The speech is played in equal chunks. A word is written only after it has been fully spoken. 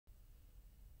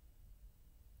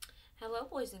Hello,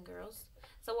 boys and girls.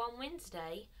 So on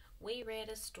Wednesday, we read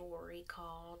a story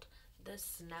called The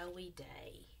Snowy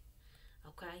Day.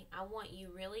 Okay, I want you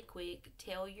really quick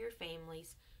tell your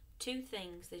families two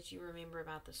things that you remember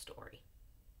about the story.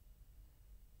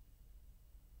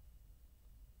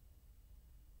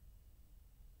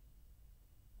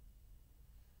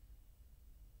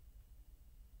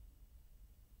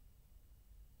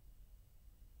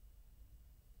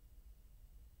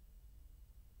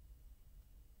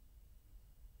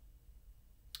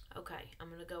 Okay, I'm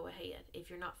going to go ahead. If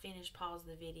you're not finished, pause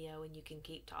the video and you can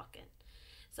keep talking.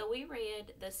 So we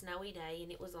read The Snowy Day,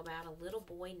 and it was about a little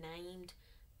boy named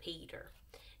Peter.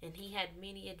 And he had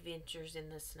many adventures in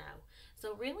the snow.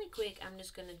 So really quick, I'm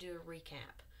just going to do a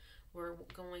recap. We're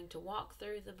going to walk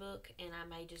through the book, and I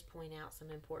may just point out some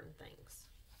important things.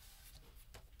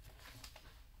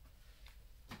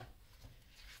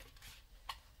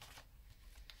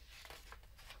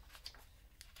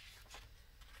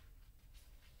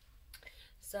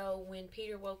 So when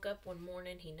Peter woke up one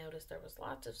morning, he noticed there was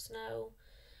lots of snow,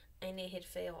 and it had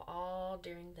fell all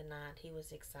during the night. He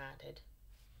was excited.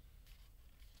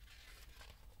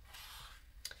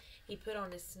 He put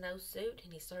on his snowsuit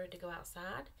and he started to go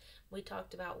outside. We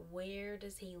talked about where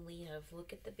does he live.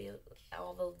 Look at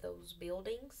all of those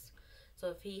buildings.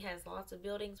 So if he has lots of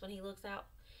buildings when he looks out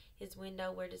his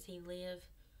window, where does he live?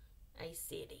 A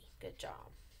city. Good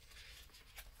job.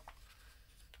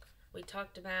 We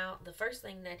talked about the first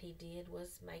thing that he did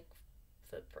was make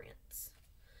footprints.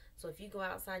 So if you go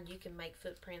outside, you can make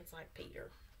footprints like Peter.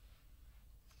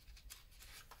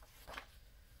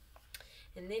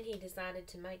 And then he decided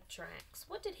to make tracks.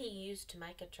 What did he use to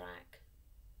make a track?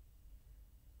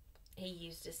 He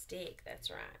used a stick,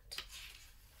 that's right.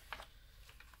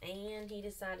 And he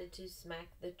decided to smack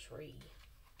the tree.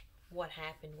 What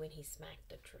happened when he smacked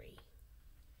the tree?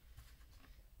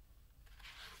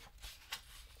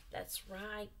 That's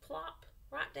right, plop,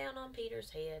 right down on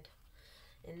Peter's head.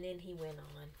 And then he went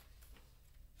on.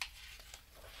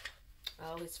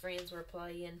 All his friends were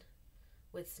playing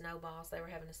with snowballs. They were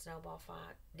having a snowball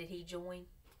fight. Did he join?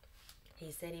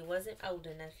 He said he wasn't old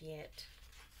enough yet.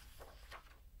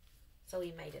 So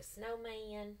he made a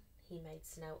snowman. He made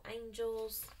snow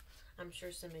angels. I'm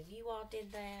sure some of you all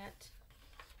did that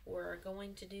or are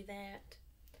going to do that.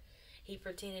 He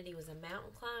pretended he was a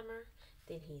mountain climber.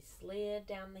 Then he slid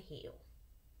down the hill.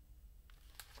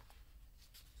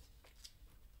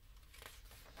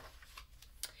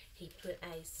 He put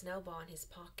a snowball in his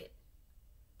pocket.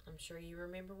 I'm sure you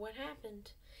remember what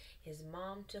happened. His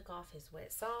mom took off his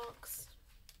wet socks.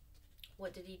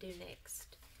 What did he do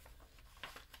next?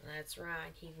 That's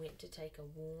right, he went to take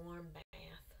a warm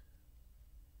bath.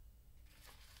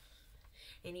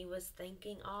 And he was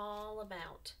thinking all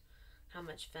about how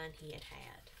much fun he had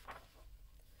had.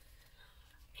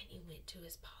 And he went to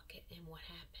his pocket, and what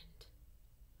happened?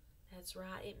 That's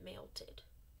right, it melted.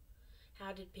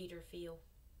 How did Peter feel?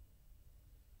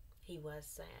 He was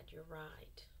sad, you're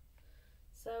right.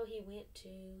 So he went to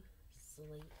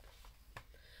sleep.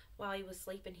 While he was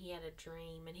sleeping, he had a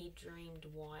dream, and he dreamed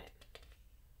what?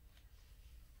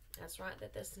 That's right,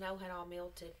 that the snow had all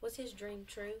melted. Was his dream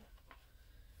true?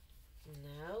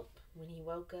 Nope. When he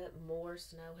woke up, more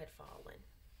snow had fallen.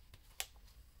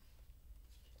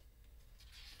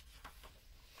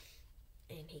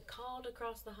 And he called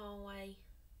across the hallway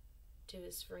to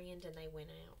his friend, and they went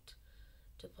out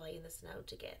to play in the snow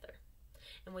together.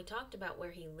 And we talked about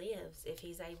where he lives, if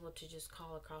he's able to just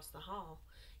call across the hall.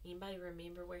 Anybody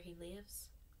remember where he lives?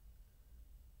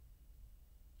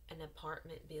 An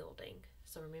apartment building.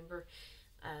 So remember,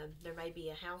 there may be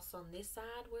a house on this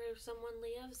side where someone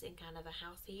lives and kind of a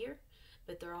house here,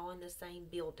 but they're all in the same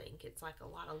building. It's like a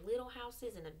lot of little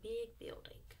houses in a big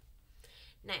building.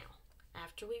 Now,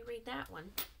 after we read that one,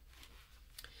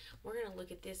 we're going to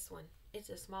look at this one. It's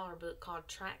a smaller book called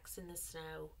Tracks in the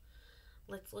Snow.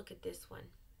 Let's look at this one.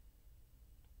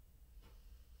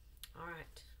 All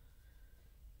right.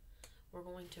 We're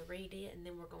going to read it, and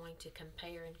then we're going to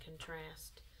compare and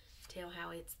contrast. Tell how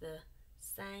it's the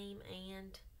same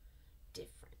and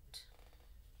different.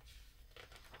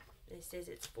 It says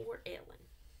it's Fort Ellen.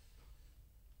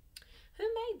 Who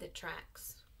made the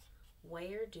tracks?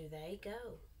 Where do they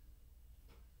go?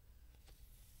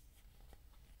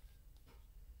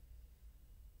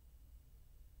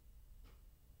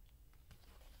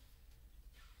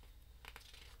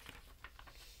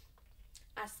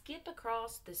 I skip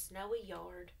across the snowy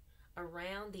yard,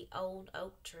 around the old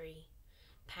oak tree.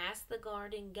 Past the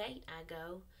garden gate I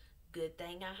go, good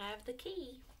thing I have the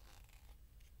key.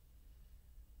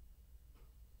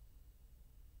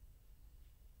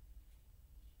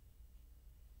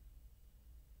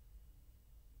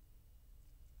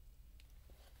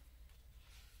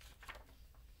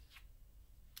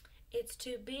 It's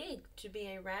too big to be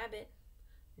a rabbit.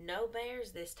 No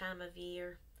bears this time of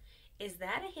year. Is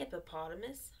that a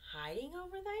hippopotamus hiding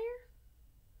over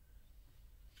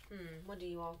there? What do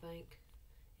you all think?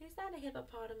 Is that a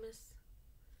hippopotamus?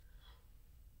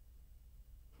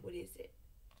 What is it?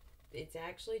 It's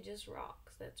actually just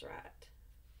rocks. That's right.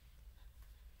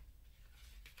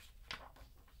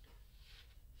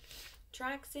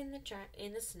 Tracks in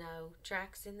the snow,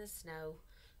 tracks in the snow.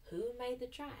 Who made the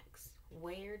tracks?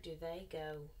 Where do they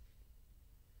go?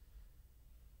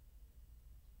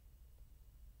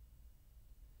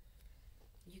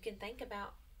 You can think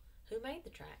about who made the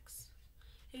tracks.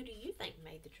 Who do you think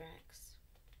made the tracks?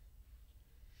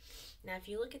 Now, if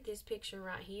you look at this picture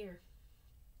right here,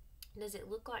 does it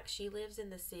look like she lives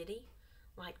in the city,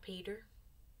 like Peter?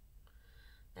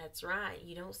 That's right.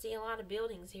 You don't see a lot of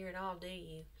buildings here at all, do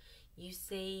you? You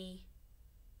see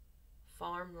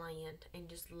farmland and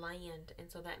just land, and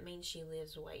so that means she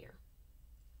lives where?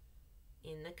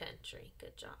 In the country.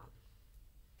 Good job.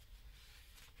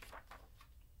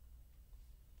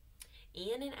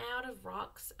 In and out of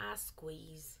rocks I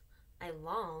squeeze,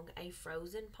 along a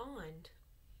frozen pond.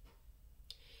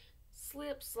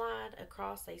 Slip slide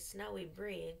across a snowy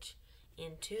bridge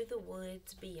into the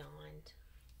woods beyond.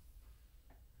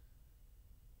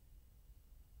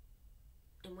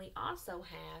 And we also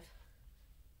have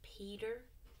Peter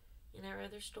in our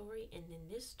other story, and then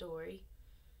this story,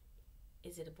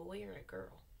 is it a boy or a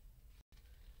girl?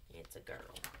 It's a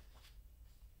girl.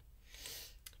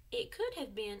 It could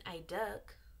have been a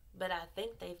duck, but I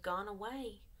think they've gone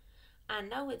away. I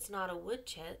know it's not a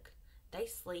woodchuck. They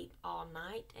sleep all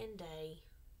night and day.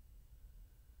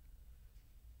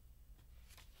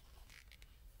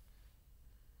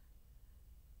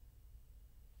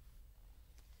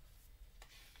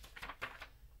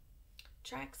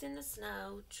 Tracks in the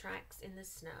snow, tracks in the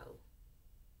snow.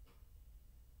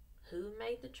 Who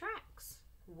made the tracks?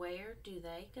 Where do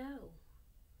they go?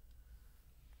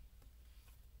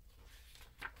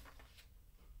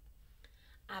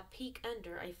 I peek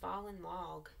under a fallen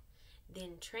log,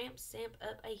 then tramp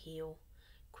up a hill.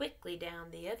 Quickly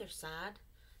down the other side,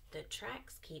 the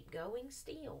tracks keep going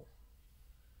still.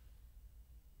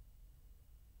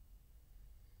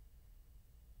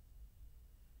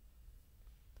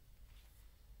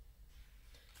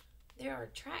 There are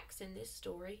tracks in this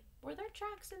story. Were there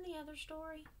tracks in the other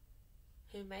story?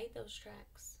 Who made those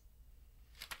tracks?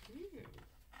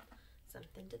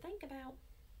 Something to think about.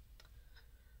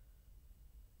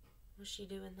 What's she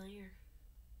doing there?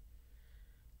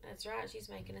 That's right, she's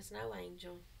making a snow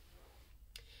angel.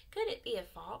 Could it be a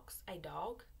fox, a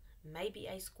dog, maybe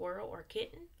a squirrel or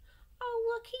kitten?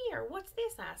 Oh, look here, what's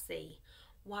this I see?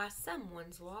 Why,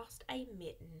 someone's lost a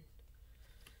mitten.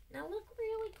 Now look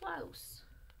really close.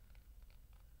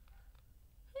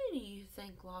 Who do you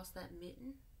think lost that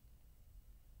mitten?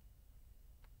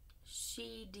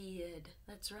 She did.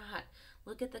 That's right.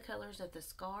 Look at the colors of the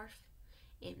scarf.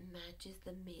 It matches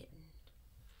the mitten.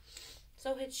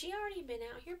 So had she already been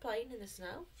out here playing in the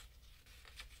snow?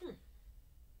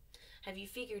 Have you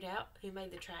figured out who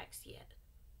made the tracks yet?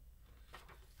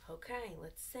 Okay,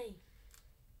 let's see.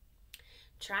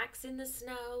 Tracks in the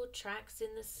snow, tracks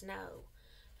in the snow.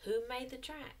 Who made the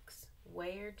tracks?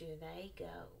 Where do they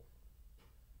go?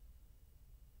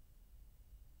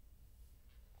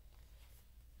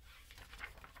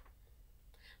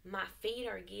 My feet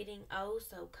are getting oh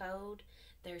so cold.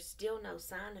 There's still no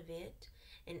sign of it.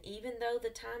 And even though the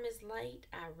time is late,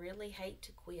 I really hate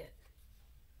to quit.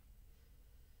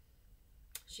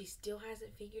 She still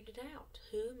hasn't figured it out.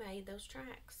 Who made those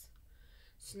tracks?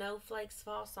 Snowflakes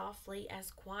fall softly,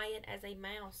 as quiet as a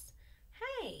mouse.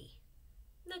 Hey,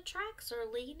 the tracks are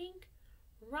leading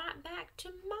right back to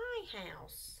my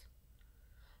house.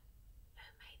 Who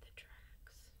made the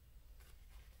tracks?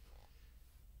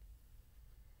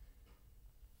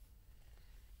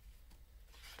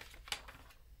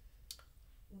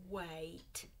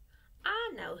 Wait,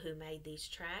 I know who made these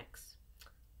tracks.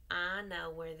 I know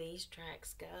where these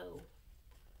tracks go.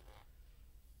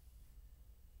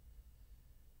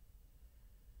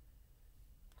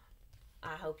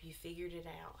 I hope you figured it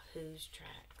out. Whose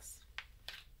tracks?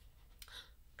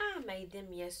 I made them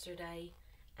yesterday,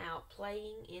 out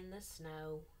playing in the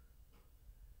snow.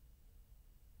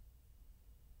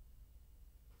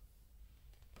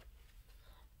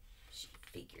 She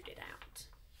figured it out.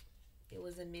 It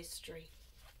was a mystery.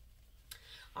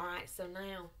 Alright, so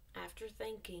now, after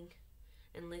thinking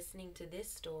and listening to this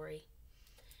story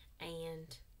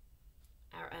and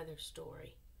our other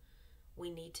story, we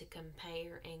need to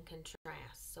compare and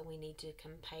contrast. So we need to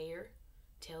compare,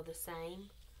 tell the same,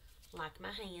 like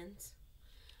my hands.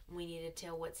 We need to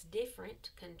tell what's different,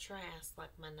 contrast,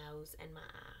 like my nose and my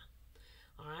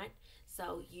eye. All right,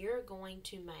 so you're going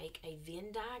to make a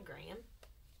Venn diagram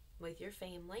with your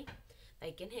family.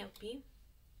 They can help you.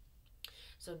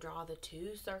 So draw the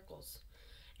two circles.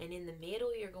 And in the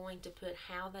middle, you're going to put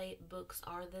how the books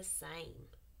are the same.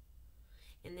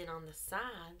 And then on the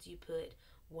sides, you put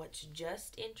what's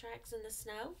just in Tracks in the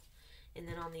Snow. And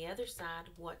then on the other side,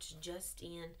 what's just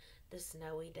in the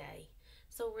snowy day.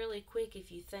 So really quick,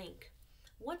 if you think,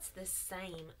 what's the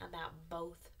same about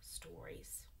both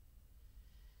stories?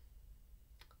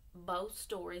 Both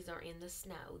stories are in the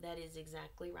snow. That is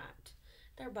exactly right.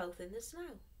 They're both in the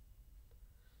snow.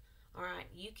 All right,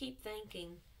 you keep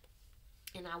thinking,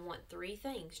 and I want three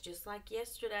things, just like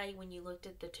yesterday when you looked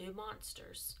at the two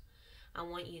monsters. I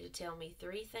want you to tell me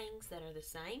three things that are the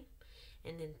same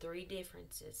and then three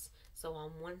differences. So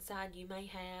on one side you may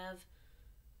have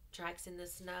Tracks in the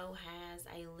Snow has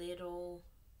a little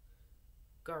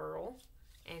girl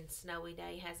and Snowy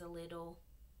Day has a little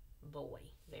boy.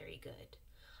 Very good.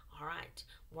 All right,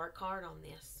 work hard on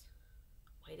this.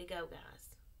 Way to go,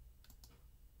 guys.